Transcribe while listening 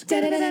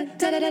Everybody's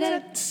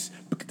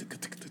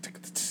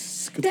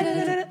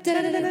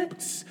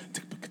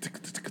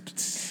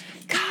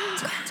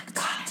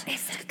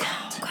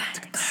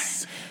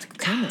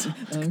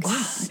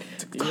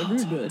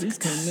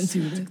coming to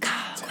the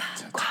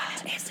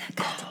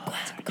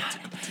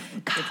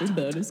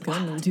Everybody's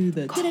coming to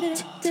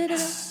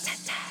the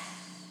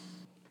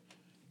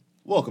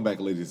Welcome back,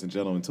 ladies and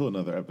gentlemen, to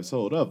another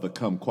episode of the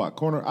Kumquat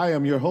Corner. I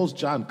am your host,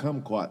 John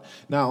Kumquat.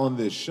 Now, on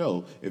this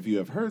show, if you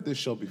have heard this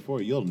show before,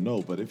 you'll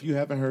know. But if you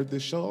haven't heard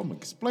this show, I'm going to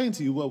explain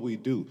to you what we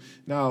do.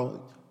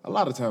 Now, a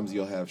lot of times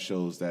you'll have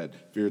shows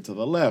that veer to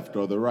the left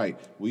or the right.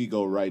 We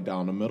go right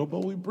down the middle,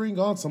 but we bring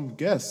on some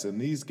guests, and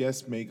these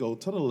guests may go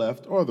to the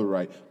left or the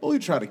right, but we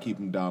try to keep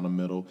them down the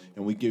middle,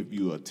 and we give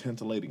you a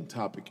titillating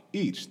topic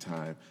each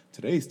time.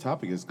 Today's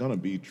topic is going to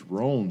be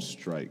drone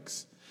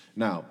strikes.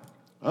 Now,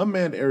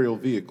 unmanned aerial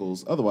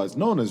vehicles, otherwise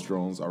known as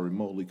drones, are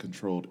remotely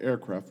controlled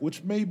aircraft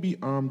which may be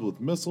armed with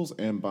missiles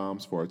and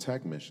bombs for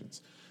attack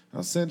missions.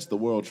 Now, since the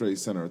World Trade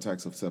Center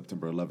attacks of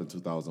September 11,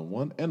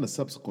 2001, and the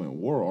subsequent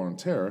War on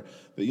Terror,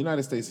 the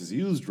United States has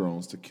used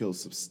drones to kill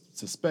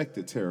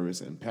suspected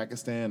terrorists in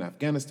Pakistan,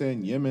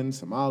 Afghanistan, Yemen,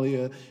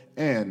 Somalia,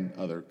 and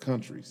other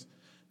countries.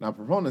 Now,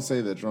 proponents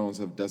say that drones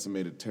have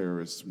decimated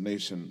terrorist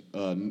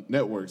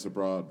networks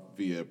abroad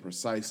via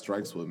precise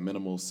strikes with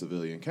minimal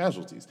civilian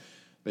casualties.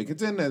 They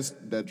contend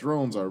that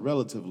drones are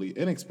relatively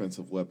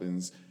inexpensive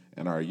weapons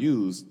and are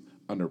used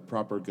under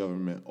proper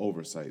government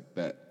oversight,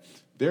 that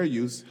their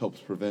use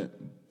helps prevent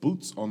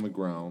boots on the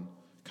ground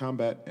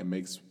combat and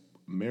makes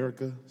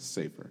America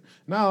safer.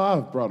 Now,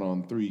 I've brought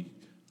on three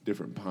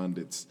different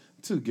pundits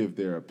to give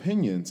their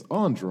opinions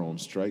on drone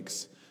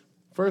strikes.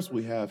 First,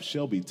 we have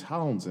Shelby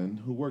Townsend,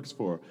 who works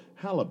for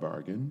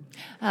Halliburton.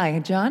 Hi,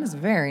 John. It's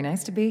very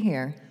nice to be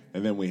here.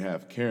 And then we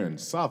have Karen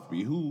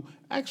Sotheby, who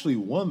actually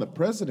won the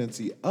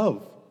presidency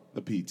of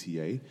the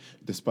PTA,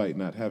 despite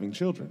not having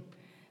children.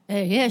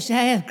 Yes,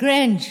 I have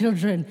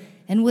grandchildren,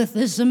 and with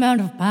this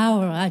amount of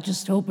power, I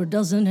just hope it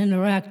doesn't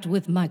interact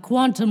with my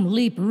Quantum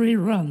Leap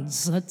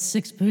reruns at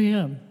 6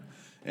 p.m.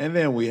 And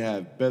then we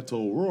have Beto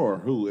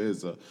O'Rourke, who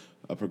is a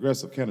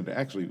progressive candidate,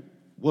 actually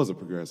was a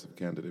progressive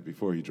candidate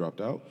before he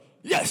dropped out.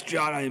 Yes,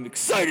 John, I am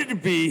excited to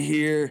be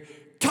here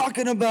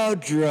talking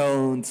about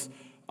drones.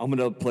 I'm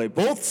going to play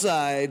both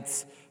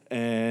sides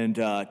and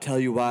tell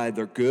you why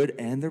they're good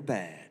and they're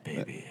bad,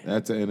 baby.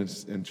 That's an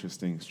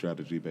interesting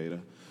strategy, Beta.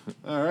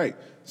 All right,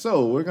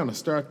 so we're going to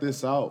start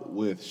this out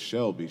with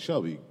Shelby.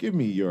 Shelby, give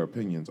me your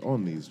opinions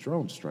on these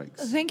drone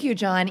strikes. Thank you,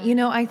 John. You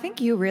know, I think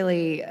you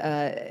really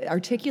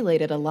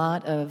articulated a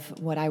lot of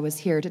what I was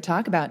here to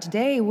talk about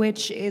today,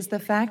 which is the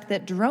fact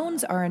that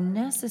drones are a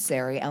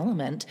necessary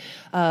element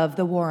of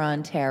the war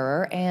on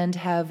terror and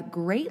have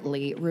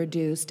greatly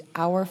reduced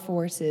our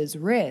forces'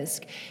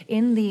 risk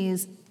in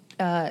these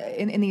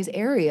in these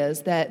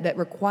areas that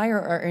require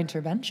our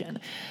intervention.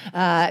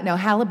 Now,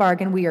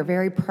 Halliburton, we are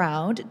very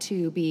proud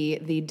to be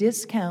the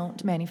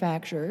discount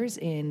manufacturers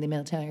in the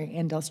military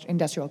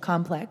industrial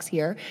complex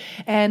here,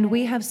 and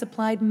we have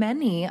supplied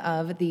many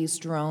of these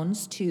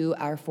drones to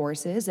our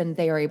forces, and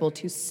they are able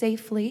to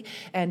safely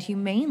and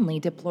humanely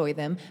deploy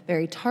them,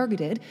 very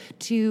targeted,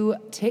 to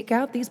take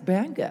out these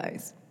bad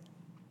guys.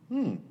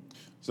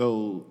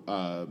 So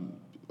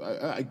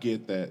I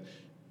get that.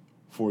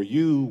 For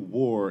you,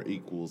 war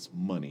equals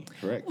money,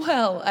 correct?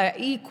 Well,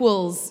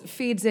 equals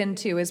feeds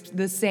into is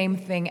the same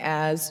thing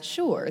as,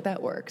 sure, that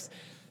works.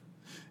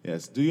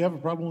 Yes. Do you have a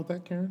problem with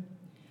that, Karen?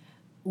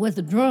 With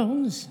the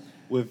drones?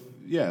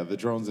 The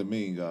drones that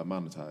being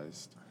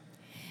monetized.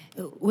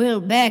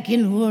 Well, back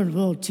in World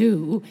War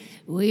II,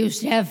 we used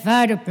to have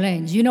fighter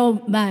planes. You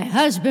know, my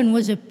husband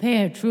was a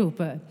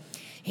paratrooper.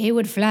 He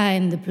would fly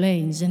in the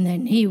planes, and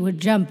then he would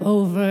jump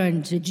over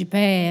into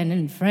Japan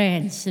and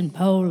France and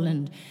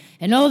Poland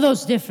and all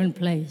those different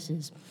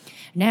places.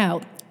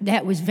 Now,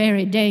 that was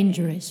very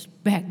dangerous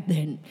back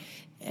then.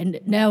 And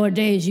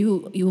nowadays,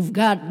 you've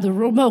got the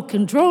remote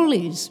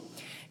controllees.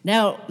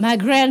 Now, my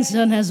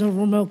grandson has a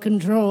remote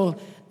control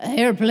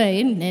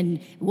airplane,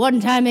 and one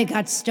time it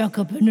got stuck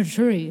up in a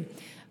tree.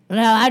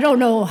 Now, I don't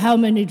know how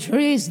many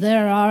trees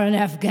there are in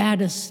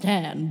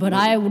Afghanistan, but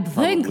I would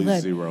think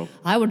that zero.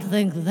 I would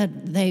think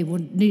that they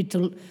would need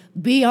to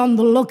be on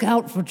the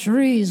lookout for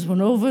trees when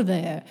over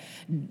there.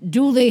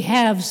 Do they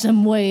have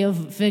some way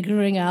of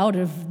figuring out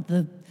if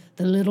the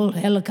little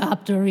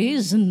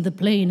helicopteries and the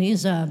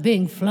planies are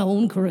being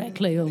flown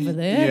correctly over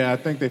there? Yeah, I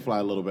think they fly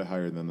a little bit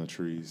higher than the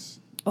trees.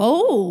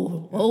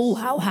 Oh,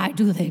 how high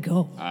do they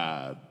go?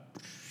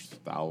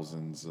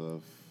 Thousands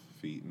of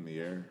feet in the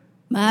air.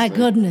 My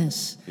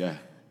goodness. Yeah.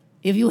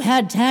 If you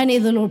had tiny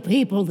little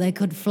people that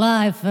could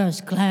fly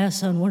first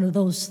class on one of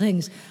those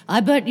things, I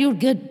bet you'd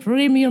get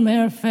premium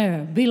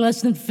airfare. Be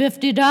less than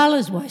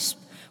 $50.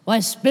 Why,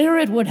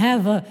 Spirit would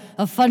have a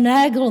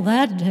finagle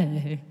that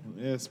day.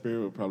 Yeah,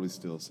 Spirit would probably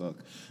still suck.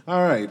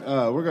 All right,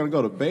 we're going to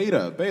go to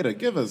Beta. Beta,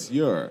 give us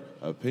your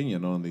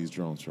opinion on these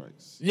drone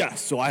strikes.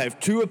 Yes, so I have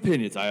two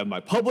opinions. I have my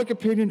public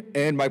opinion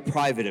and my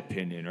private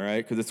opinion, all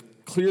right? Because it's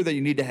clear that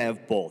you need to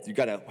have both. You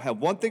got to have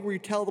one thing where you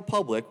tell the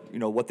public,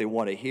 what they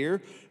want to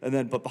hear,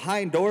 but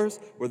behind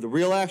doors, where the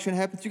real action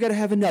happens, you got to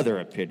have another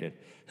opinion.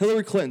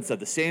 Hillary Clinton said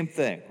the same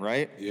thing,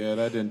 right? Yeah,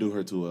 that didn't do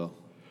her too well.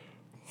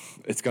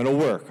 It's going to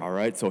work, all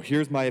right? So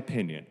here's my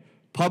opinion.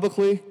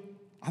 Publicly,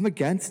 I'm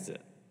against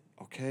it,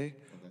 okay?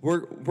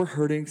 We're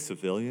hurting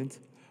civilians,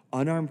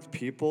 unarmed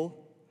people,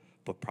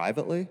 but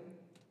privately,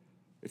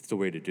 it's the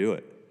way to do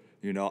it.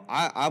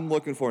 I'm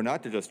looking for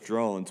not just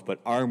drones, but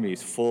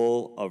armies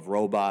full of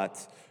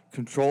robots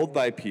controlled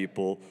by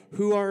people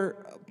who are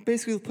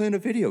basically playing a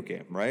video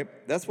game,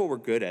 right? That's what we're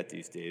good at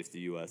these days, the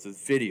U.S.,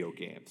 is video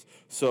games.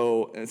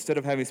 So instead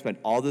of having spent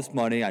all this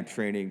money on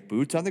training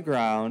boots on the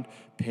ground,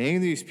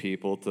 paying these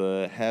people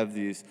to have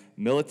these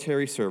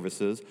military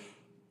services,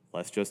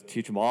 let's just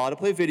teach them all how to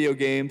play video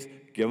games,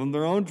 give them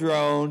their own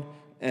drone,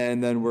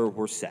 and then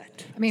we're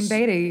set. I mean,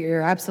 Beta,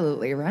 you're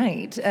absolutely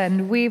right.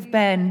 And we've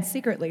been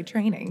secretly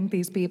training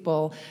these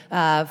people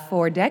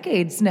for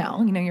decades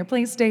now. Your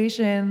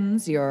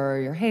PlayStations,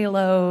 your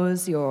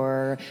Halos,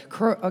 your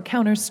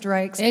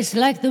Counter-Strikes. It's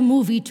like the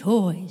movie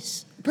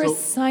Toys.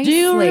 Precisely. Do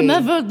you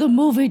remember the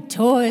movie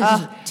Toys?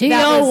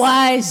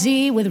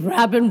 Toyz with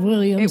Robin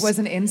Williams. It was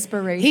an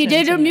inspiration. He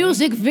did to a me.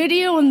 music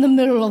video in the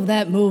middle of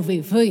that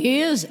movie. For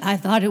years, I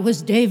thought it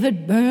was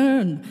David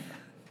Byrne.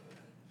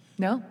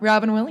 No,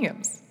 Robin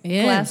Williams.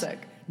 Yes. Classic.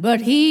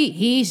 But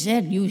he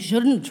said you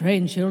shouldn't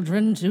train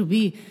children to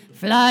be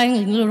flying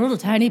in little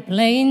tiny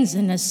planes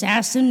and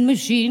assassin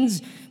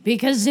machines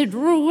because it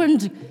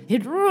ruined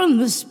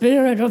the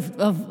spirit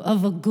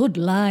of a good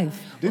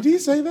life. Did he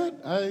say that?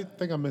 I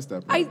think I missed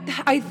that part.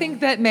 I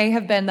think that may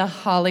have been the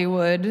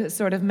Hollywood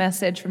sort of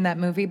message from that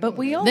movie, but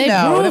we all They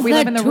know that proved we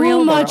live in the too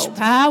real much world.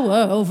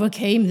 power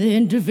overcame the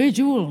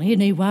individual,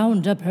 and he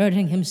wound up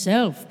hurting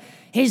himself.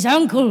 His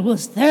uncle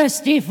was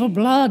thirsty for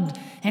blood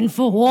and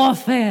for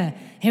warfare,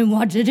 and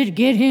what did it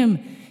get him?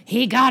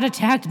 He got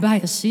attacked by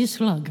a sea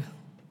slug.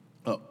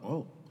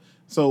 Oh.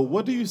 So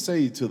what do you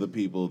say to the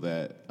people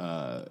that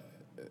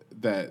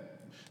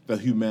the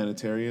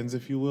humanitarians,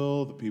 if you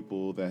will, the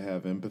people that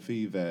have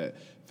empathy, that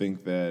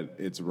think that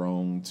it's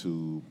wrong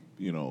to,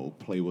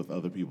 play with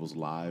other people's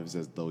lives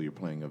as though you're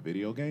playing a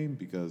video game?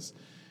 Because,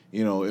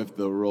 if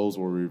the roles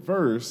were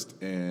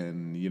reversed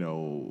and,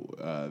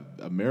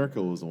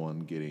 America was the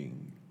one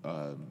getting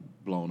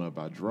blown up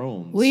by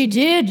drones. We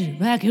did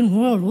back in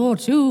World War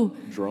II.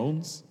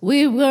 Drones?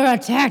 We were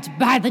attacked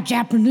by the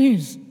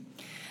Japanese.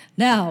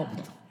 Now,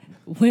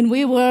 when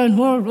we were in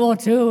World War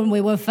II and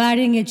we were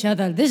fighting each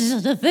other, this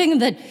is the thing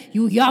that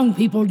you young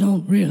people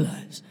don't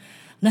realize.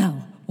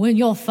 Now, when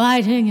you're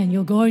fighting and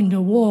you're going to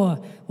war,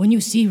 when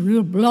you see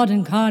real blood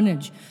and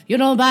carnage,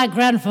 my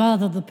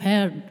grandfather,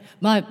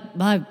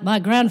 my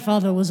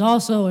grandfather was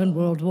also in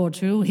World War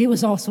II. He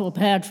was also a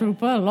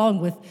paratrooper along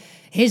with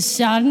his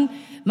son,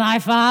 my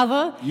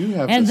father. You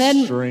have and the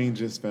then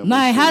strangest family.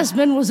 my tree.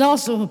 husband was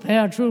also a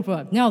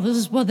paratrooper. Now, this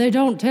is what they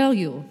don't tell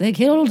you. They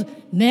killed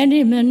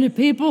many, many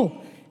people.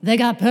 They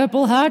got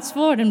Purple Hearts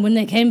for it, and when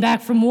they came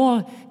back from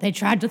war, they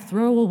tried to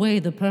throw away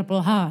the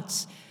Purple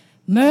Hearts.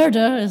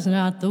 Murder is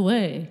not the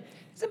way.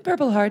 Isn't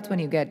Purple Hearts when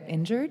you get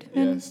injured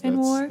in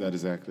war? That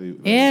is exactly.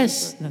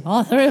 Yes,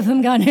 all three of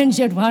them got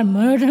injured while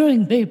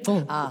murdering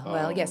people.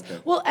 Well, yes. okay.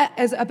 Well,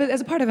 as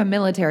a part of a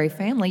military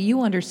family,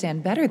 you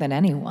understand better than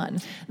anyone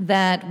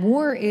that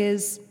war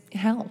is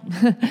hell,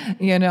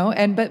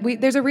 but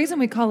there's a reason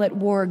we call it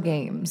war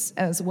games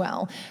as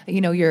well.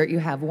 You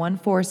have one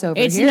force over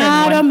It's here.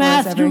 not a and one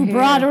force over Matthew here.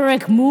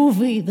 Broderick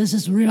movie. This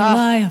is real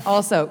life.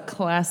 Also,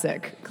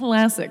 classic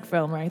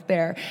film right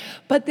there.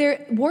 But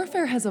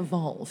warfare has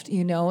evolved.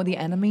 The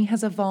enemy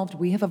has evolved.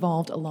 We have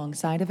evolved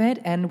alongside of it,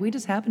 and we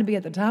just happen to be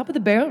at the top of the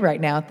barrel right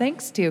now,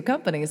 thanks to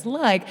companies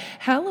like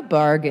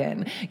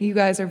Halliburton. You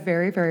guys are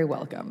very, very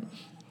welcome.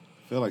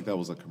 I feel like that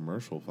was a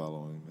commercial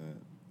following that.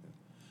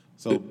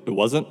 So It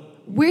wasn't?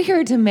 We're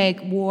here to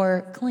make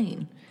war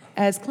clean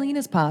as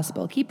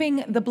possible,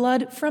 keeping the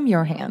blood from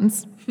your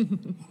hands.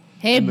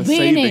 Hey, and the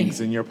Beanie. savings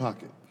in your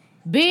pocket.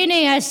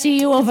 Beanie, I see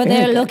you over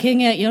there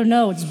looking at your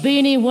notes.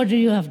 Beanie, what do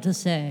you have to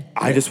say?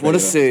 I just want to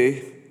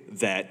say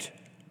that,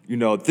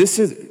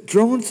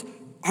 drones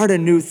aren't a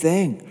new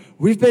thing.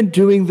 We've been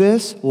doing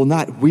this, well,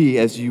 not we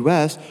as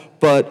U.S.,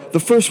 but the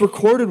first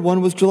recorded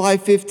one was July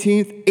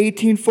 15th,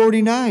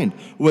 1849,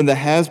 when the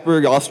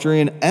Habsburg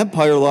Austrian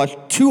Empire launched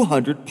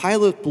 200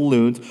 pilot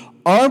balloons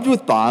armed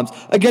with bombs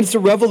against the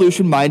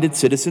revolution-minded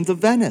citizens of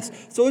Venice.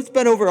 So it's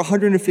been over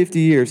 150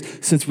 years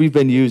since we've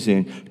been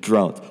using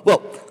drones.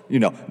 Well,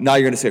 now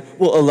you're going to say,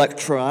 well,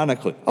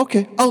 electronically.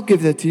 Okay, I'll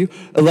give that to you.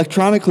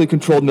 Electronically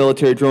controlled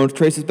military drones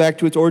traces back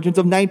to its origins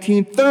of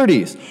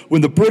 1930s, when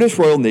the British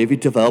Royal Navy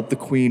developed the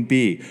Queen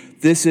Bee.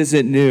 This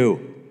isn't new.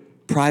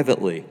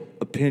 Privately,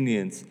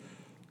 opinions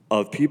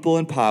of people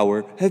in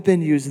power have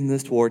been using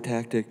this war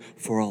tactic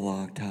for a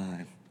long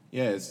time.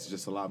 Yeah, it's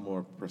just a lot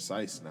more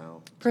precise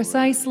now.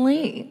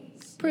 Precisely.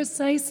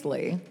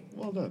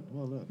 Well done,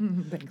 well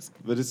done. Thanks.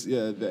 But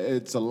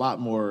it's a lot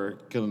more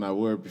killing. Now,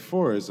 where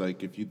before it's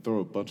like if you throw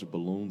a bunch of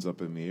balloons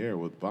up in the air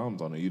with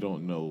bombs on it, you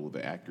don't know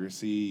the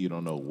accuracy, you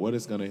don't know what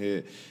it's gonna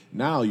hit.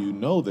 Now you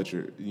know that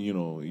you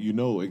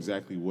know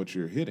exactly what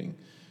you're hitting.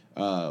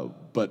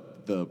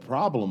 But the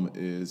problem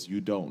is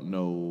you don't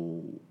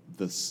know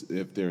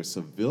if there are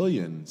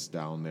civilians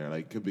down there,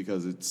 like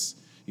because it's.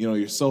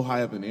 You're so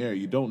high up in the air,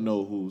 you don't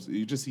know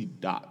you just see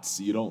dots.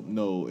 You don't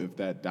know if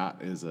that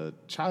dot is a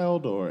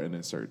child or an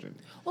insurgent.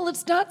 Well,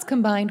 it's dots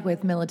combined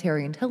with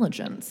military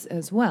intelligence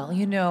as well.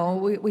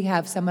 We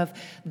have some of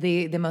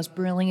the most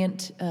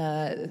brilliant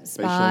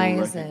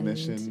spies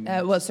recognition.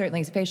 and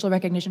certainly facial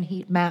recognition,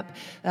 heat map,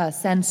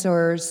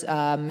 sensors.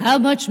 How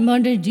much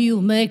money do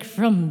you make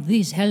from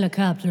these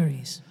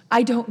helicopters?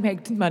 I don't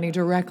make money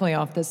directly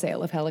off the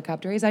sale of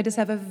helicopters. I just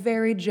have a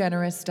very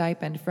generous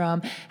stipend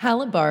from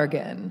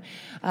Halliburton.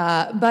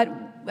 But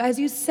as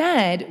you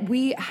said,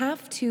 we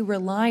have to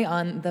rely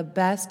on the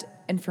best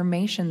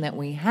information that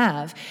we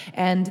have,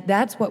 and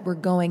that's what we're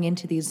going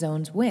into these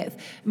zones with.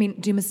 I mean,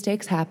 do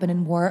mistakes happen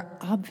in war?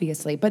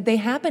 Obviously, but they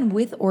happen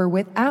with or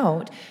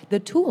without the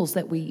tools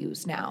that we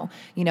use now.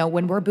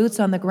 When we're boots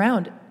on the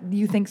ground,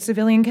 you think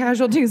civilian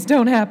casualties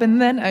don't happen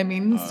then? I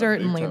mean,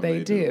 certainly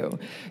they do.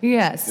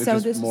 Yes, it's so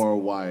just this more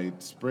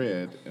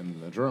widespread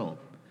in the drone.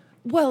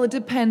 Well, it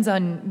depends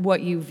on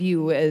what you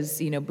view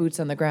as, boots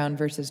on the ground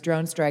versus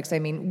drone strikes. I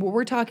mean,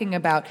 we're talking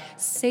about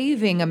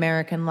saving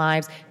American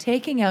lives,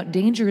 taking out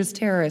dangerous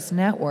terrorist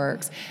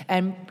networks,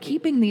 and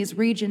keeping these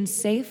regions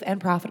safe and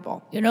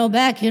profitable.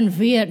 Back in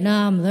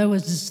Vietnam, there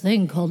was this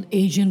thing called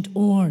Agent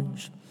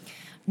Orange.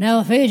 Now,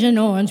 if Agent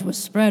Orange was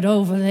spread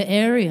over the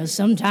area,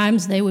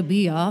 sometimes they would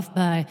be off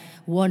by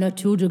 1 or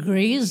 2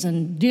 degrees,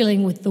 and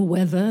dealing with the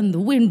weather and the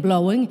wind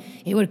blowing,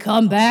 it would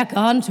come back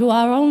onto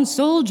our own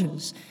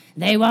soldiers.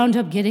 They wound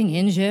up getting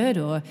injured,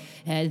 or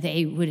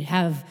they would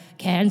have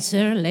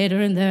cancer later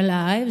in their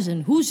lives.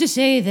 And who's to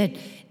say that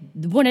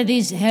one of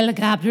these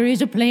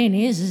helicopters or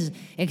planes is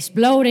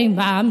exploding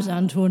bombs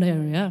onto an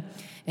area,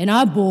 and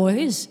our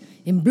boys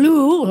in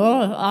blue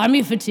or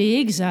army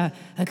fatigues are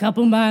a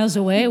couple miles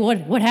away?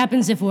 What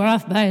happens if we're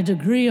off by a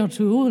degree or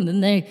two, and then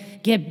they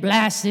get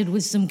blasted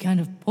with some kind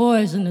of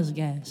poisonous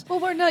gas? Well,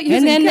 we're not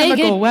using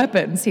chemical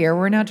weapons here.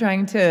 We're not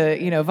trying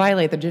to,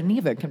 violate the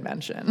Geneva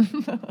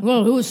Convention.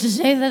 Well, who's to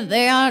say that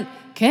they aren't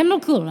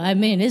chemical? I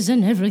mean,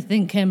 isn't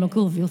everything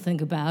chemical if you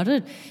think about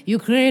it? You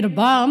create a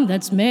bomb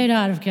that's made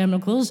out of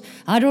chemicals.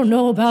 I don't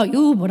know about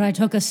you, but I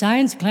took a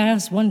science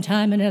class one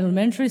time in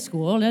elementary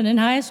school and in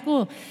high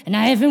school, and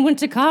I even went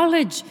to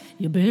college,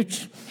 you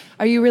bitch.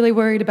 Are you really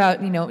worried about,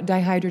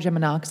 dihydrogen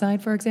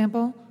monoxide, for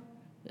example?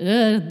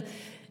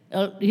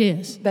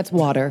 Yes. That's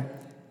water.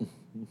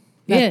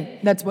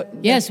 That's what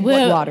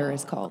water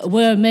is called.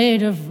 We're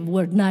made of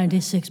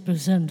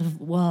 96% of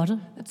water.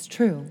 That's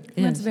true.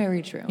 Yes. That's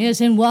very true.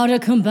 Yes, and water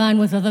combined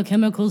with other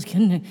chemicals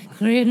can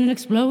create an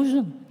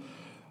explosion.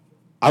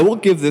 I will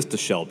give this to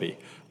Shelby.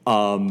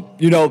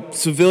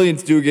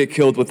 Civilians do get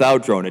killed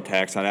without drone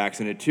attacks on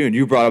accident too, and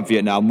you brought up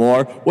Vietnam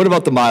War. What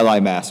about the My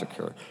Lai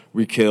massacre?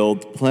 We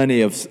killed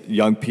plenty of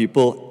young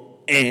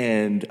people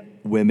and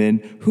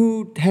women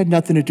who had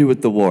nothing to do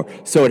with the war,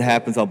 so it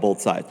happens on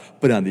both sides.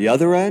 But on the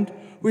other end,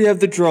 we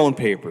have the drone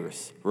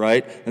papers,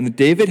 right? And the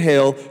David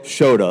Hale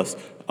showed us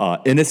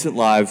innocent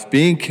lives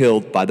being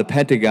killed by the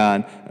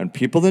Pentagon and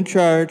people in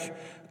charge.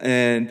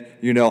 And,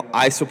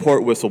 I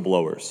support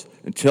whistleblowers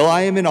until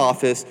I am in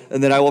office,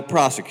 and then I will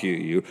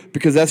prosecute you,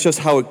 because that's just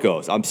how it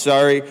goes. I'm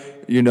sorry,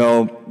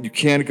 you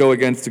can't go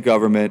against the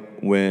government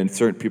when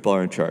certain people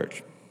are in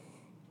charge.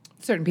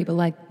 Certain people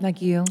like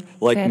you.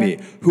 Like Tanner, me,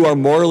 who are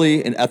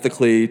morally and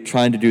ethically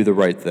trying to do the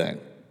right thing.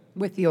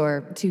 With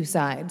your two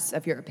sides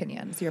of your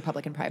opinions, your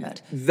public and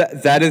private.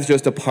 That is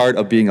just a part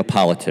of being a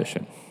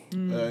politician.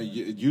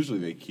 Usually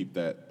they keep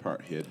that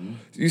part hidden.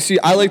 You see,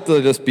 I like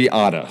to just be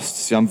honest.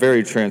 See, I'm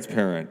very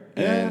transparent,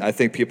 and I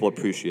think people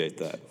appreciate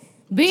that.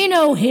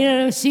 Bino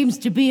here seems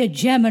to be a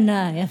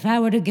Gemini, if I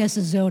were to guess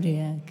a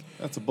zodiac.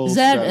 That's a bold Is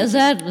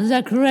strategy.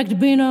 that correct,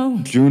 Bino?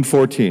 June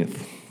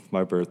 14th,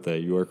 my birthday.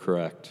 You are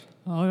correct.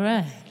 All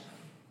right.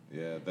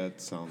 Yeah,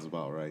 that sounds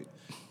about right.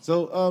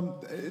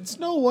 So it's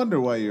no wonder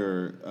why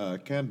your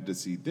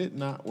candidacy did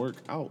not work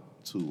out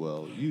too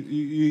well.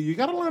 You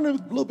got to learn a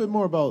little bit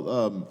more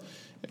about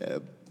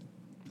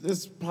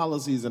this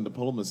policies and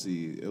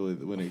diplomacy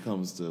when it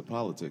comes to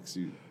politics.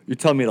 You're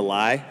telling me to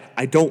lie?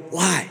 I don't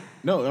lie.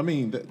 No, I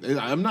mean,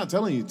 I'm not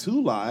telling you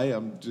to lie.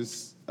 I'm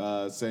just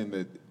saying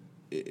that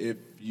if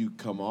you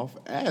come off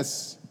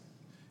as,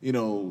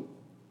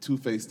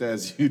 two-faced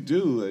as you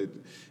do,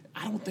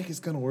 I don't think it's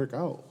going to work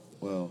out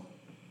well.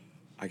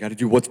 I got to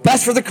do what's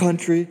best for the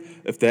country.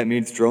 If that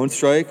means drone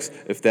strikes,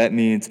 if that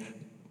means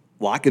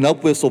locking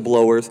up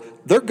whistleblowers,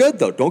 they're good,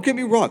 though. Don't get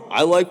me wrong.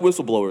 I like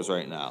whistleblowers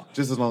right now.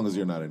 Just as long as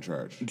you're not in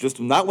charge. Just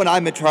not when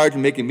I'm in charge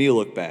and making me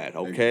look bad,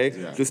 okay?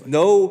 Exactly. Just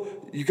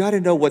you got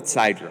to know what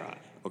side you're on.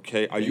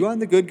 Okay, are you on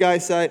the good guy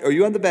side or are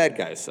you on the bad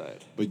guy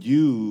side? But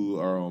you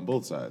are on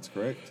both sides,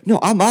 correct? No,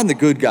 I'm on the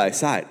good guy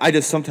side. I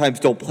just sometimes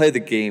don't play the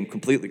game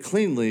completely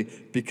cleanly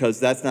because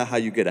that's not how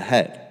you get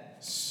ahead.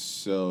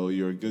 So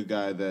you're a good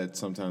guy that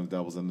sometimes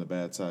dabbles on the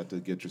bad side to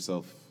get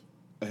yourself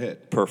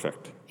ahead.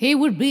 Perfect. He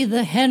would be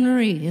the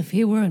Henry if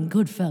he were in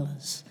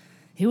Goodfellas.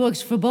 He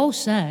works for both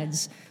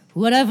sides.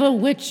 Whatever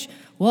which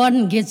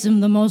one gets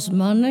him the most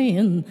money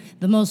and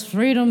the most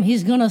freedom,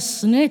 he's gonna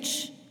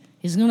snitch.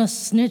 He's gonna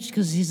snitch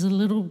because he's a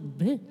little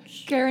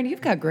bitch. Karen,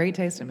 you've got great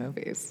taste in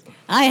movies.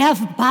 I have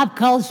pop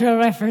culture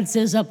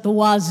references up the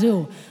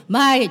wazoo.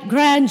 My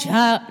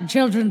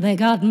grandchildren, they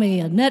got me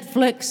a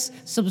Netflix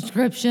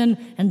subscription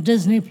and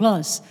Disney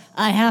Plus.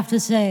 I have to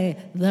say,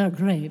 they're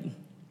great.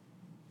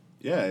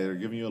 Yeah, they're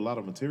giving you a lot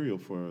of material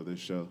for this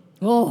show.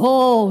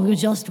 Oh,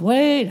 just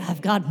wait,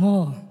 I've got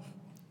more.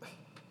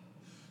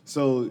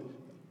 So,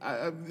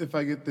 if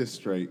I get this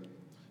straight,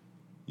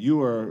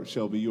 you are,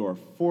 Shelby, you are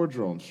for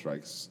drone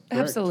strikes,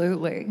 correct?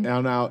 Absolutely.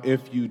 Now,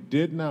 if you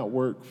did not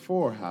work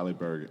for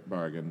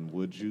Halliburton,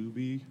 would you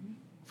be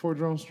for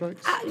drone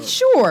strikes?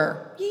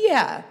 Sure.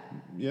 Yeah.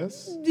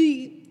 Yes?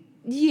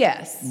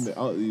 Yes.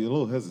 A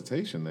little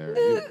hesitation there.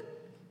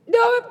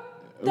 No,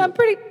 I'm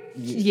pretty.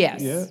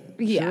 Yes. Yeah?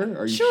 Yeah. Sure?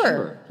 Are you sure?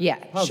 sure?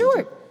 Yeah. Positive?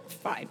 Sure.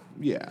 Fine.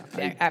 Yeah.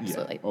 Yeah,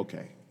 absolutely.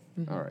 Okay.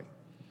 All right.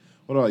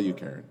 What about you,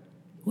 Karen?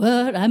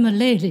 Well, I'm a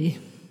lady.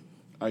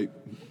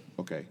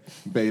 Okay.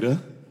 Beta.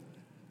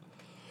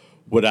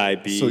 Would I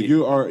be? So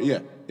you are, yeah.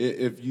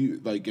 If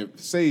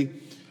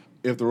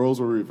if the roles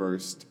were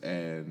reversed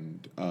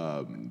and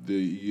the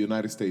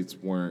United States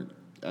weren't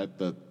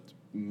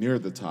near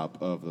the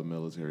top of the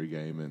military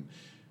game, and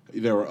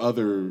there were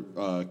other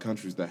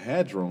countries that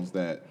had drones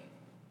that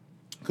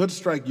could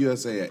strike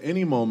USA at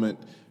any moment,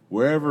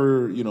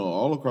 wherever,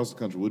 all across the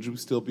country, would you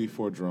still be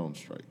for drone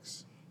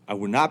strikes? I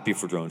would not be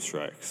for drone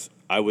strikes.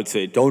 I would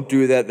say, don't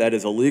do that. That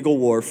is illegal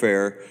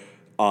warfare.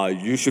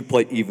 You should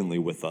play evenly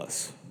with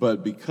us.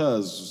 But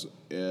because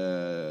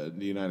the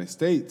United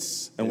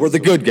States... And we're the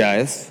good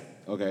guys.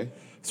 Okay.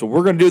 So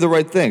we're going to do the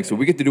right thing. So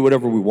we get to do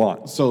whatever we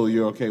want. So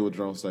you're okay with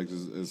drone strikes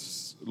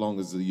as long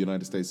as the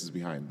United States is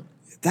behind them?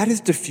 That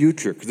is the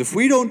future. Because if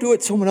we don't do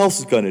it, someone else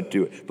is going to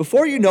do it.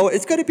 Before you know it,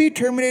 it's going to be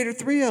Terminator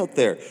 3 out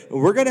there. And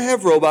we're going to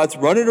have robots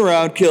running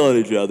around killing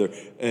each other.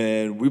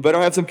 And we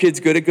better have some kids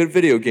good at good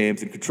video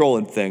games and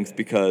controlling things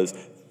because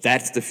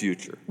that's the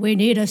future. We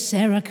need a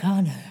Sarah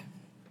Connor.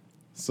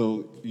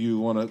 So you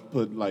want to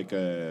put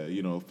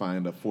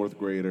find a fourth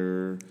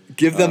grader.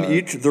 Give them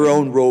each their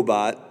own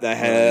robot that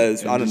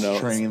has, and just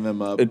train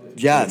them up.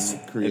 Yes.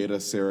 And create a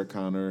Sarah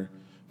Connor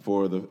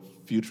for the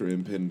future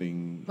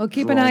impending. Well,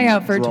 keep an eye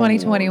out for drone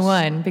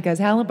 2021 wars. because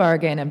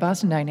Halliburton and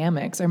Boston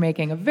Dynamics are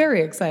making a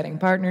very exciting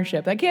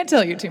partnership. I can't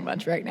tell you too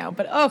much right now,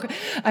 but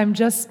I'm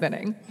just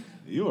spinning.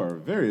 You are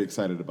very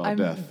excited about I'm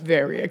death.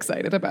 very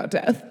excited about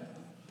death.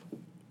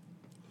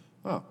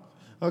 Oh,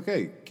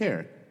 okay,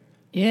 Karen.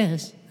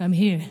 Yes, I'm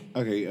here.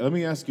 Okay, let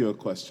me ask you a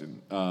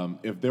question.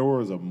 If there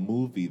was a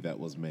movie that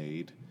was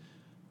made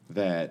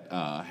that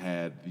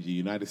had the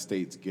United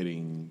States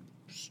getting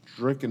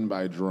stricken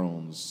by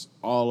drones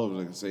all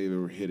over, say they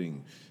were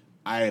hitting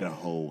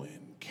Idaho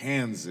and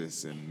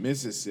Kansas and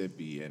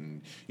Mississippi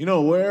and,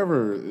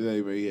 wherever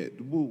they may hit,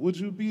 would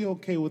you be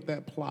okay with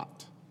that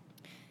plot?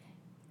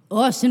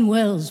 Orson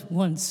Welles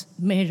once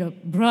made a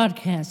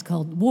broadcast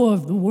called War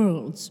of the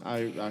Worlds.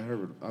 I've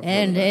heard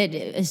And of that.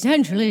 it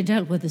essentially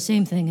dealt with the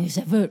same thing,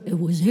 except for it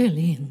was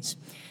aliens.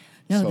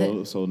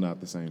 No, So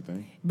not the same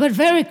thing? but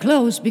very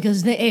close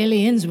because the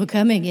aliens were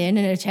coming in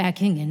and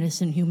attacking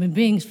innocent human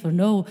beings for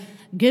no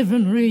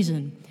given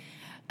reason.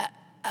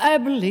 I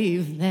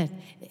believe that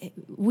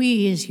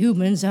we as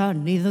humans are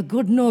neither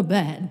good nor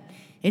bad.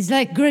 It's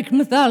like Greek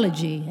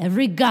mythology.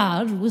 Every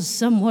god was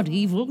somewhat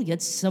evil,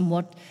 yet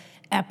somewhat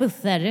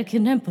apathetic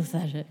and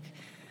empathetic.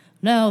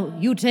 Now,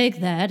 you take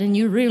that and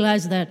you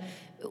realize that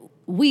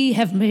we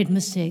have made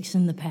mistakes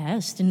in the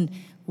past and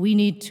we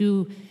need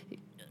to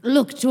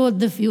look toward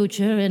the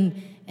future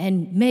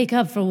and make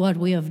up for what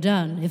we have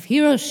done. If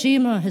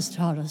Hiroshima has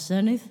taught us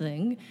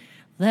anything,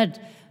 that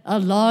a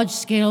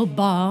large-scale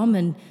bomb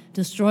and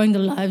destroying the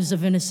lives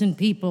of innocent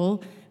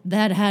people,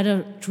 that had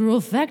a true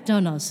effect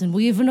on us. And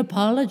we even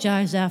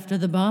apologized after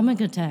the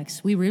bombing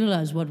attacks. We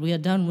realized what we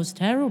had done was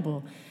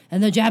terrible.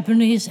 And the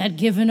Japanese had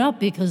given up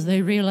because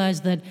they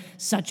realized that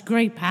such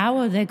great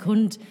power they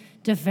couldn't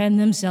defend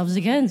themselves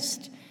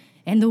against.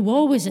 And the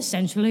war was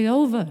essentially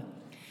over.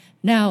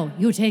 Now,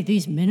 you take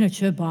these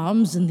miniature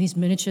bombs and these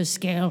miniature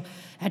scale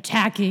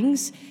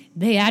attackings,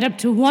 they add up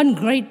to one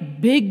great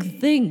big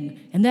thing.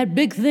 And that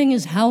big thing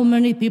is how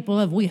many people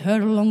have we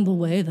hurt along the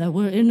way that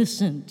were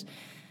innocent.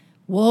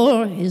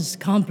 War is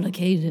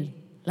complicated.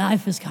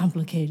 Life is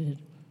complicated.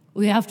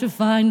 We have to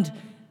find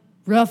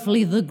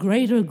roughly the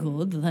greater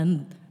good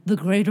than the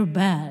greater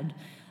bad.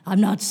 I'm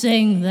not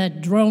saying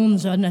that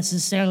drones are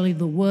necessarily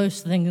the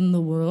worst thing in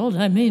the world.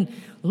 I mean,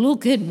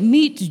 look at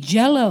meat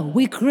Jell-O.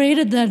 We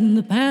created that in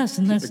the past,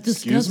 and that's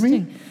Excuse me?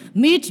 disgusting.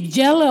 Meat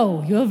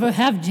Jell-O. You ever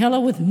have Jell-O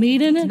with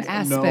meat in it?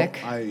 Aspic.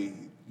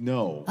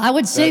 No. I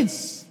would say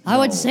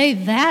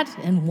no. that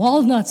and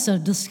walnuts are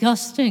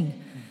disgusting.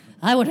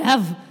 I would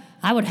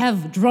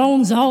have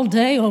drones all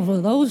day over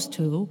those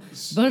two,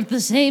 but at the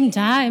same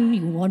time,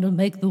 you want to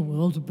make the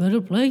world a better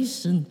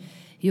place, and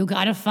you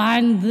gotta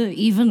find the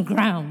even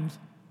ground.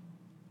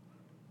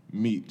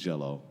 Meat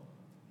Jello.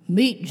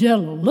 Meat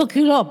Jello. Look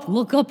it up.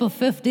 Look up a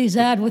 50s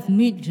ad with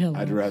Meat Jello.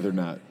 I'd rather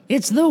not.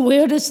 It's the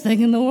weirdest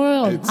thing in the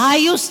world. It's- I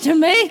used to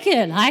make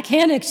it. I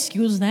can't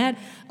excuse that.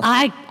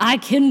 I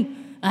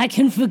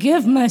can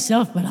forgive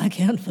myself, but I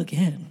can't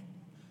forget.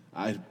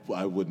 I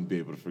wouldn't be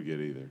able to forget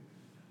either.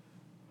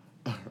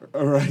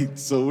 All right,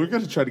 so we're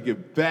going to try to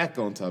get back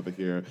on topic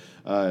here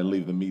and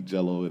leave the meat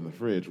Jello in the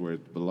fridge where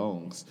it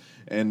belongs.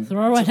 And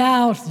Throw it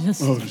out.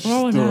 Just just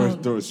throw it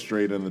out. throw it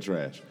straight in the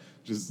trash.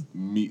 Just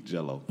meat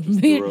Jello.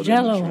 Just Meat throw it in the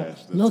Jell-O. trash.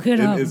 That's- Look it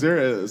and up. Is there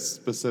a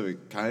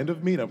specific kind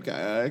of meat? I'm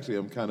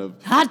kind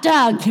of Hot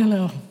dog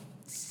Jello.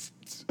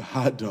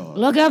 hot dog.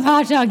 Look up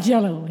hot dog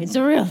Jello. It's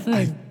a real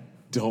thing.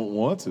 Don't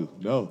want to.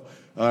 No.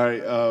 All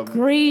right.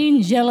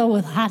 Green Jello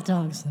with hot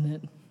dogs in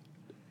it.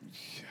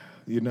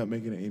 You're not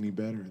making it any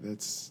better.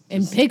 That's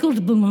And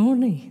pickled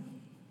bologna.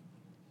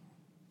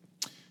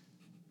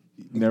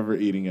 never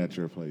eating at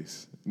your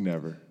place.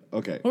 Never.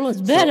 Okay. Well, it's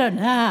better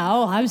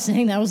now. I'm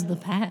saying that was the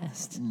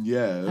past.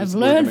 Yeah. I've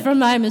learned from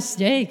my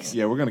mistakes.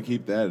 Yeah, we're gonna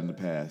keep that in the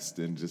past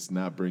and just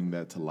not bring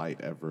that to light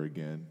ever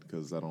again.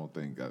 Because I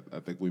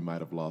think we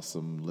might have lost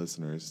some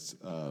listeners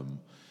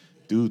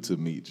due to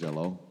Meat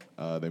Jello.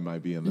 They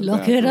might be in the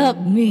Look it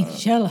bathroom. up, Meat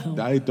Jello.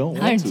 I don't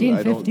want to.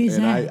 I don't, 1950s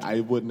and ad. I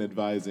wouldn't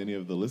advise any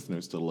of the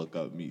listeners to look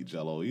up Meat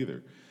Jello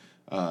either.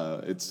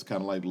 It's kind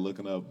of like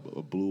looking up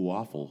a blue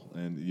waffle,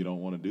 and you don't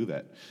want to do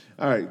that.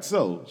 All right,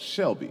 so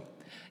Shelby.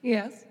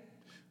 Yes.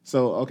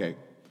 So okay.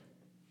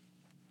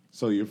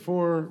 So you're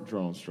for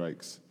drone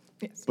strikes,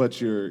 Yes.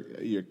 but you're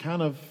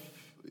kind of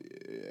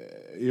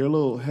you're a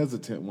little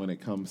hesitant when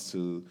it comes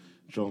to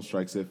drone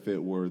strikes if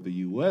it were the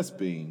U.S.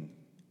 being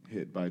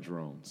hit by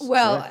drones.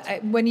 Well,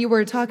 correct? when you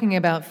were talking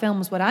about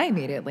films, what I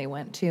immediately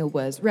went to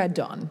was Red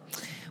Dawn,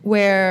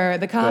 where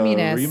the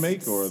communists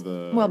remake or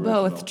the well,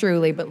 original? both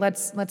truly, but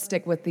let's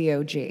stick with the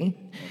OG.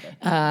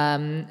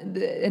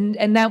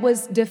 And that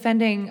was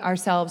defending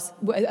ourselves,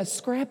 a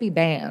scrappy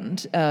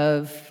band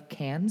of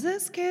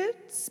Kansas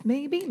kids,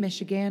 maybe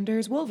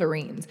Michiganders,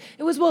 Wolverines.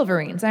 It was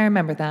Wolverines, I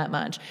remember that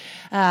much.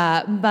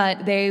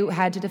 But they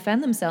had to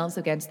defend themselves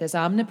against this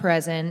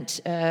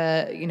omnipresent,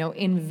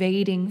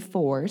 invading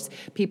force.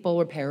 People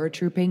were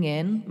paratrooping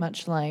in,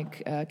 much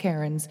like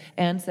Karen's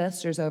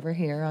ancestors over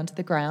here, onto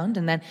the ground,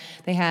 and then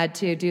they had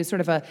to do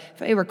sort of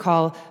if I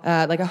recall,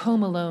 like a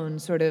Home Alone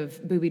sort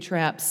of booby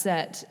trap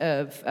set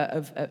of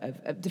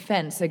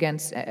defense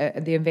against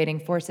the invading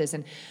forces.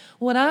 And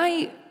what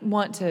I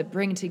want to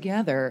bring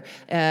together,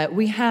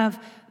 we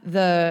have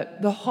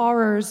the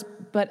horrors,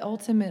 but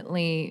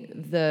ultimately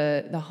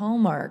the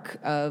hallmark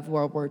of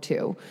World War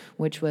II,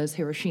 which was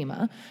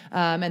Hiroshima,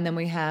 and then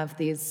we have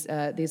these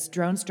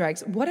drone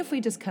strikes. What if we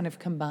just kind of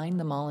combined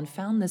them all and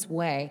found this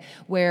way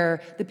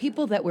where the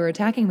people that we're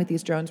attacking with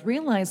these drones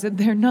realize that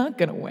they're not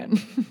going to win,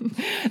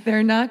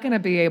 they're not going to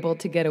be able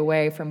to get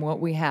away from what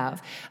we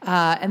have,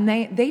 and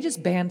they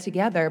just band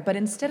together. But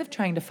instead of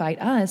trying to fight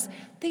us,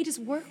 they just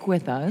work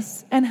with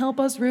us and help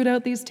us root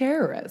out these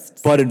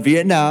terrorists. But in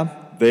Vietnam,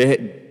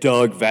 they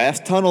dug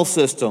vast tunnel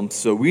systems,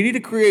 so we need to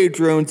create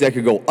drones that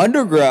could go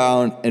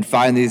underground and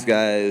find these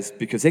guys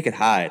because they could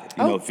hide.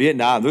 You know,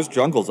 Vietnam, there's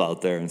jungles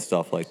out there and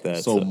stuff like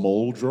that. So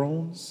mole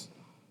drones?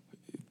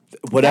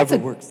 Whatever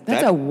works.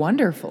 That's a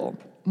wonderful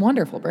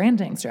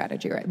branding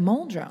strategy, right?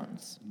 Mole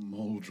drones.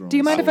 Mole drones. Do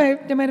you mind if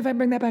I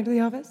bring that back to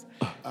the office?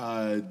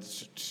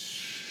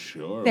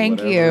 Sure. Thank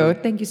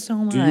whatever. you so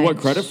much. Do you want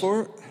credit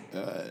for it?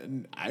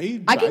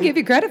 I can give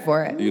you credit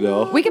for it. You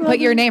know? We can put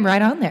your name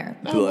right on there.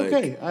 No, Like,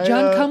 okay.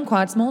 John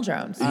Kumquat's Mole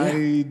Drones.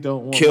 I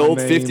don't want Killed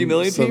my 50 name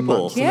million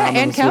people. Yeah,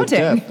 and synonymous with counting.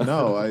 death.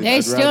 No, They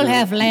I'd still rather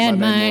have keep my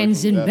name away landmines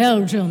from in death.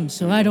 Belgium,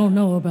 so I don't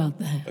know about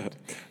that.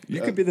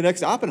 You could be the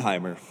next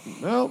Oppenheimer.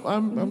 No,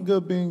 I'm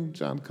good being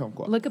John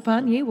Kumquat. Look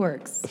upon ye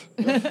works.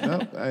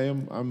 No,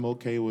 I'm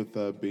okay with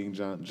being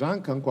John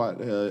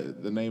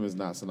Kumquat. The name is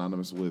not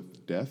synonymous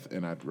with death,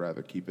 and I'd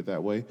rather keep it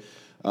that way.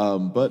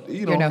 But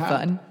you know, You're no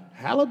fun.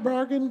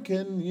 Halliburton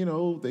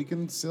they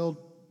can sell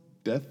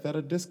death at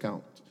a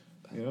discount.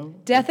 You know,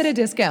 Death at a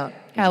discount.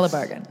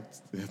 Halliburton.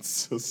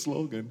 it's a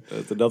slogan.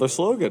 That's another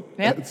slogan.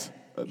 Yep. It's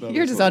another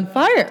You're just slogan. on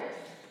fire.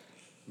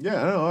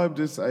 Yeah, I know.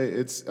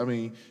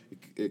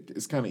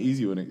 It's kind of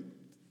easy when it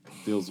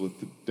deals with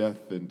the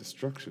death and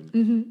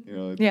destruction. You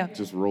know, it Yeah.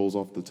 just rolls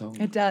off the tongue.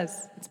 It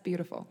does. It's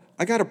beautiful.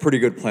 I got a pretty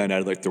good plan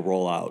I'd like to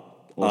roll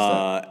out. What's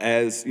that?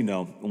 As you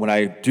know, when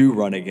I do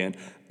run again,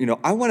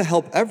 I want to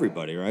help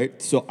everybody,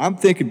 right? So I'm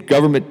thinking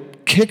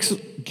government kicks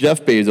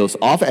Jeff Bezos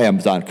off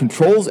Amazon,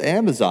 controls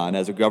Amazon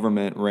as a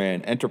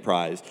government-ran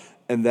enterprise,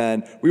 and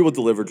then we will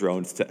deliver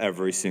drones to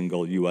every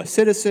single U.S.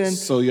 citizen.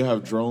 So you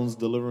have drones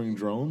delivering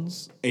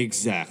drones?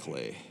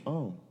 Exactly.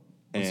 Oh,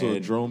 So a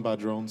drone by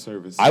drone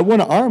service. I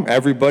want to arm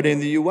everybody in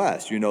the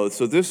U.S.,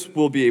 so this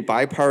will be a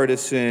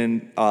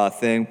bipartisan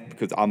thing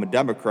because I'm a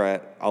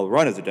Democrat. I'll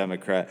run as a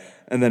Democrat.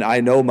 And then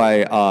I know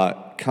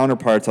my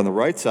counterparts on the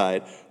right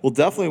side will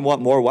definitely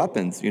want more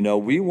weapons.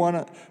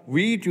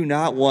 We do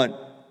not want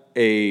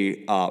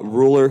a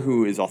ruler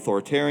who is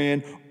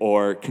authoritarian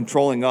or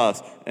controlling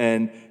us.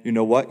 And you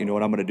know what? You know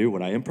what I'm going to do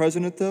when I am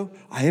president, though?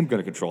 I am going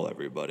to control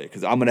everybody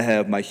because I'm going to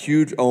have my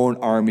huge own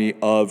army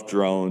of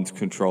drones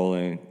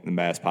controlling the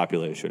mass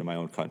population in my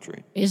own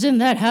country. Isn't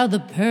that how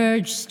the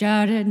Purge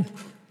started?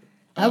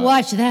 I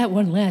watched that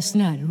one last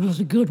night. It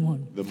was a good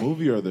one. The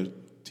movie or the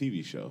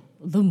TV show?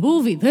 The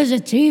movie. There's a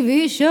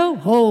TV show?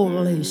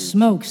 Holy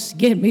smokes.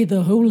 Get me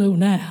the Hulu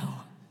now.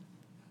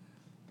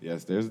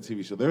 Yes, there's a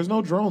TV show. There's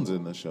no drones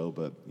in the show,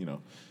 but,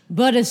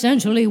 But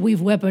essentially, we've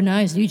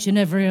weaponized each and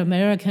every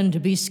American to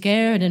be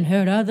scared and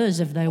hurt others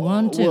if they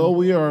want to. Well,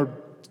 we are a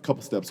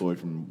couple steps away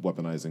from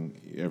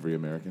weaponizing every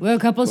American. We're a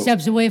couple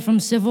steps away from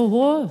civil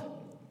war.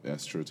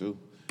 That's true, too.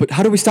 But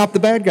how do we stop the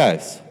bad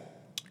guys?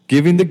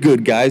 Giving the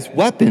good guys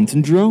weapons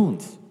and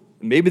drones.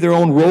 Maybe their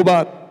own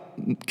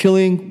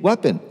robot-killing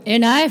weapon.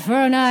 An eye for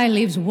an eye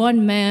leaves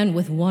one man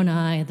with one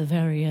eye at the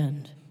very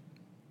end.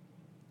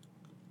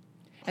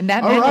 And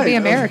that man will be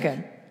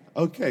American.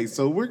 Okay,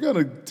 so we're going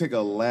to take a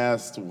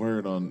last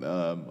word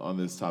on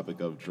this topic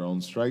of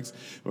drone strikes.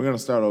 We're going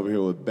to start over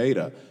here with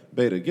Beta.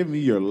 Beta, give me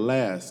your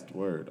last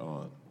word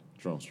on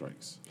drone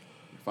strikes.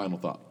 Final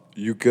thought.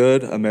 You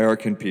good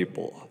American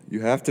people, you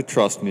have to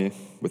trust me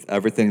with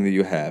everything that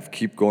you have.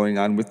 Keep going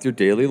on with your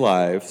daily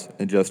lives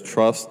and just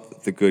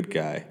trust the good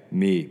guy,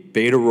 me,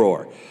 Beta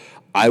Roar.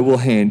 I will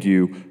hand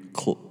you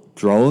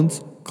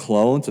drones,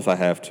 clones if I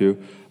have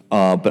to,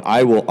 but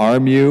I will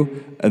arm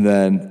you, and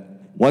then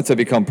once I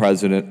become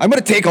president, I'm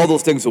going to take all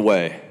those things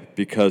away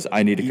because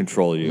I need to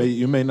control you.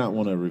 You may not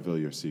want to reveal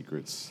your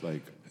secrets,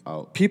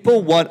 out.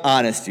 People want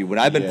honesty. When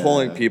I've been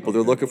polling people,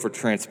 they're looking for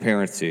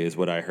transparency, is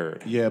what I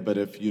heard. Yeah, but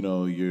if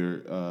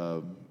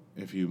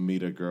if you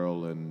meet a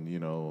girl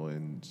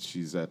and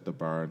she's at the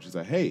bar and she's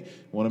like, "Hey,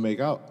 want to make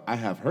out? I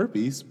have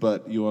herpes,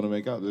 but you want to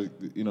make out?"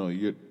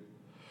 You're.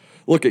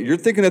 Look, you're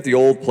thinking at the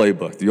old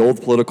playbook, the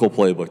old political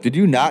playbook. Did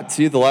you not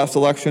see the last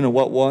election and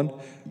what won?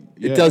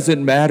 It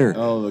doesn't matter.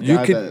 Oh, the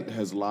guy that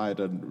has lied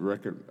a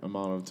record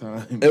amount of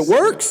times. It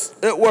works.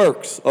 It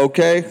works,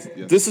 okay?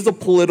 Yes. This is a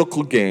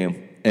political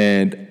game,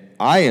 and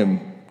I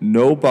am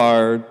no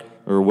bard,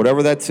 or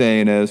whatever that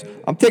saying is.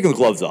 I'm taking the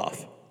gloves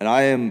off, and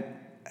I am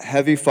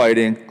heavy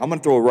fighting. I'm going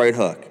to throw a right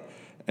hook.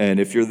 And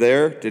if you're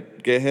there to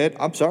get hit,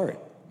 I'm sorry.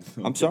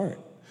 I'm sorry.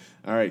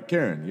 All right,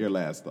 Karen, your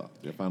last thought,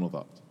 your final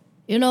thoughts.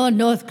 In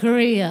North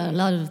Korea, a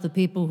lot of the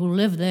people who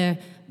live there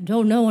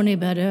don't know any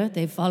better.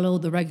 They follow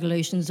the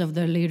regulations of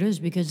their leaders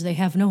because they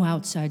have no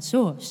outside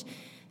source.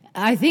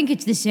 I think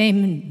it's the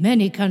same in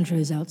many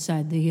countries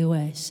outside the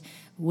U.S.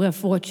 We're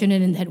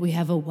fortunate in that we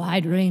have a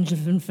wide range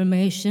of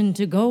information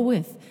to go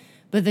with.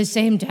 But at the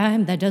same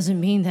time, that doesn't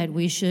mean that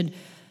we should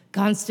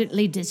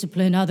constantly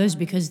discipline others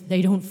because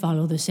they don't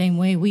follow the same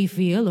way we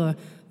feel or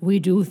we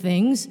do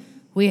things.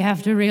 We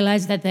have to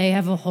realize that they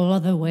have a whole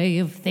other way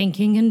of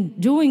thinking and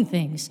doing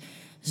things.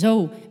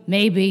 So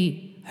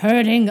maybe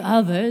hurting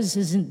others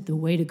isn't the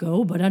way to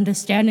go, but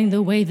understanding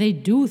the way they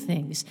do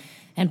things.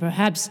 And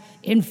perhaps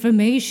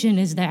information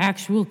is the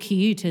actual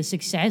key to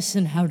success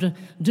and how to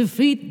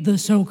defeat the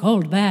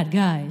so-called bad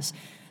guys.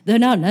 They're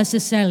not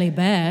necessarily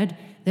bad,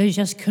 they're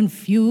just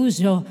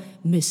confused or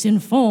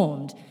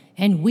misinformed.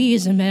 And we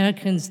as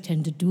Americans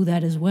tend to do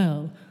that as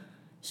well.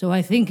 So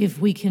I think if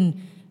we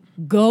can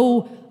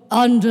go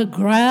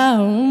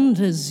underground,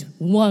 as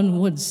one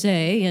would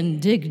say,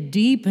 and dig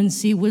deep and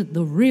see what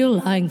the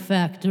real lying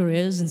factor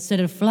is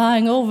instead of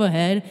flying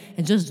overhead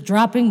and just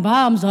dropping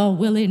bombs all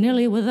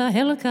willy-nilly with our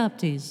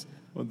helicopters.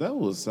 Well, that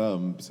was,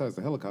 besides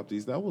the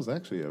helicopters, that was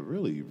actually a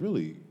really,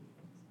 really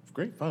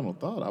great final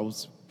thought. I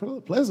was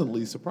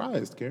pleasantly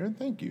surprised, Karen.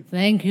 Thank you.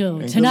 Thank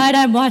you. Tonight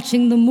I'm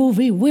watching the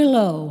movie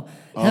Willow.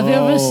 Have you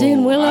ever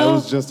seen Willow? I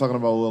was just talking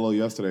about Willow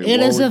yesterday. It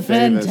is a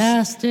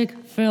fantastic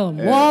film.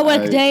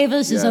 Warwick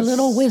Davis is a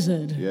little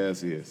wizard.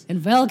 Yes, he is. And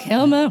Val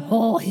Kilmer,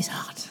 he's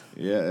hot.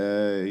 Yeah,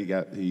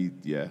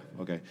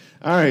 okay.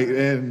 All right,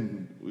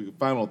 and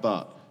final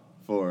thought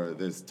for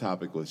this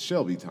topic was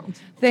Shelby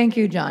Thompson. Thank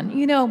you, John.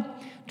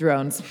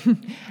 Drones.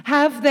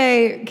 Have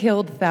they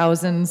killed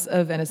thousands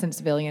of innocent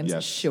civilians?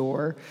 Yes.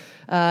 Sure.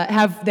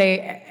 Have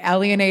they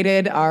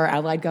alienated our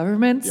allied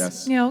governments?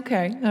 Yes. Yeah,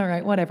 okay. All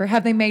right, whatever.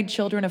 Have they made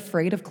children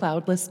afraid of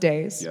cloudless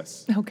days?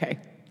 Yes. Okay,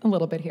 a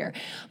little bit here.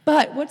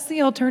 But what's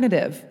the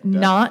alternative?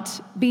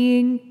 Not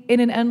being in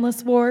an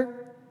endless war?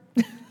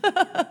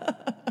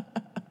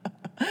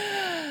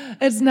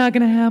 It's not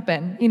going to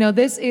happen.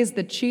 This is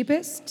the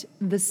cheapest,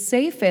 the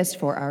safest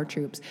for our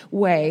troops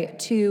way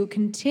to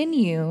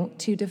continue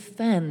to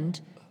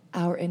defend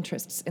our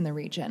interests in the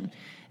region.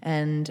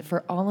 And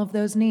for all of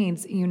those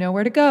needs, you know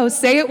where to go.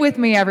 Say it with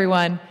me,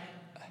 everyone.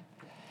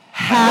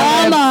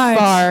 Have Walmart. a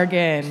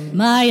bargain.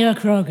 Maya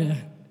Kroger.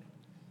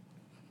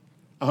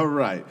 All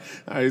right,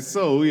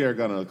 so we are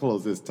going to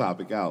close this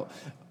topic out.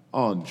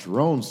 on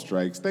drone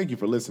strikes. Thank you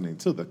for listening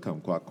to the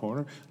Kumquat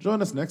Corner.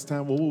 Join us next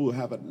time where we will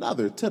have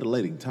another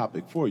titillating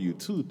topic for you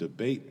to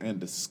debate and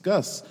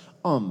discuss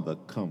on the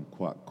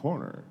Kumquat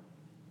Corner.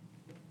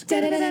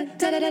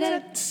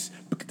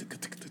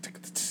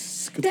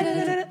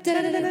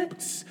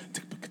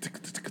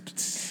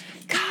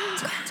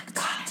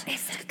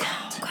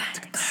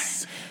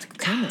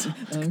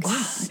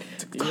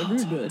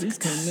 Everybody's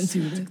coming to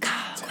the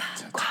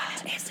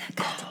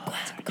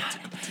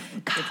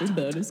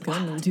Everybody's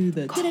coming to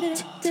the